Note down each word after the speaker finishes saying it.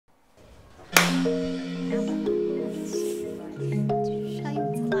Trying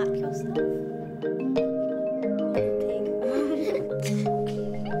to slap yourself. Pig.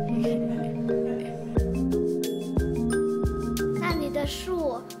 那里的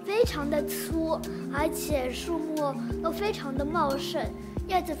树非常的粗，而且树木都非常的茂盛，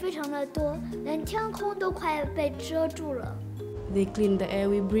叶子非常的多，连天空都快被遮住了。They clean the air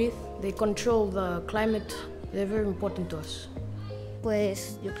we breathe. They control the climate. They're very important to us.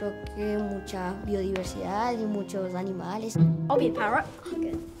 Pues yo creo que mucha biodiversidad y muchos animales. I'll be a parrot. Oh,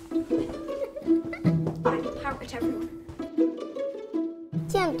 good. I'm a parrot, everyone.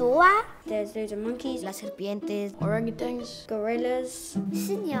 箭毒蛙、 There's loads of monkeys, Las serpientes. Orangutans. gorillas,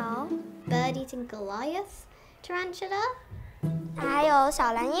 犀鸟， bird-eating Goliath, tarantula. 还有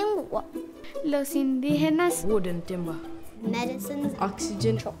小蓝鹦鹉。Los indígenas Wood and timber. Medicines,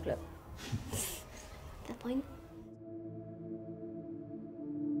 Oxygen. chocolate. Fair point.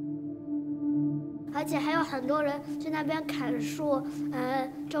 而且还有很多人去那边砍树，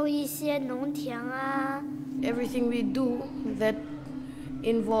种一些农田啊。 Everything we do that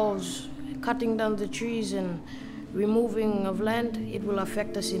involves cutting down the trees and removing of land, it will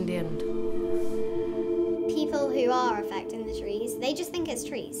affect us in the end. People who are affecting the trees, they just think it's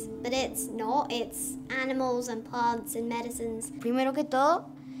trees, but it's not. It's animals and plants and medicines. Primero que todo,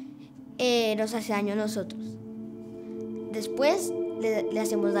 nos hace daño a nosotros. Después, le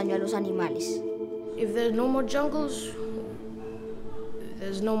hacemos daño a los animales. If there's no more jungles,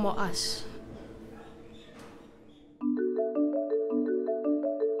 there's no more us.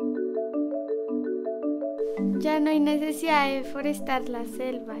 Ya no hay necesidad de forestar las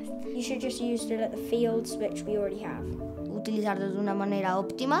selvas. You should just use the fields, which we already have. Utilizarlos de una manera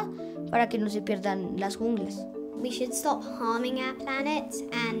óptima para que no se pierdan las junglas. We should stop harming our planet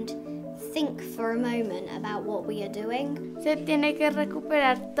and think for a moment about what we are doing. Se tiene que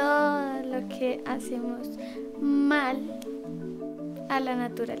recuperar todo lo que hacemos mal a la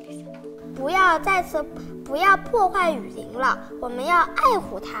naturaleza. 不要破坏雨林了，我们要爱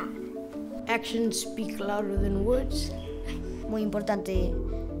护它。 Actions speak louder than words. Muy importante,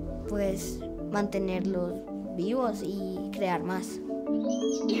 pues, mantenerlos vivos y crear más.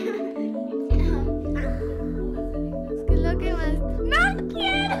 ¿Qué es lo que más? ¡No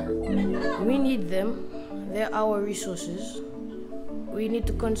quiero! We need them. They're our resources. We need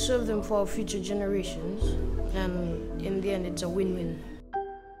to conserve them for our future generations. And in the end, it's a win-win.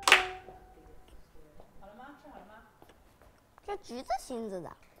 这橘子心子的。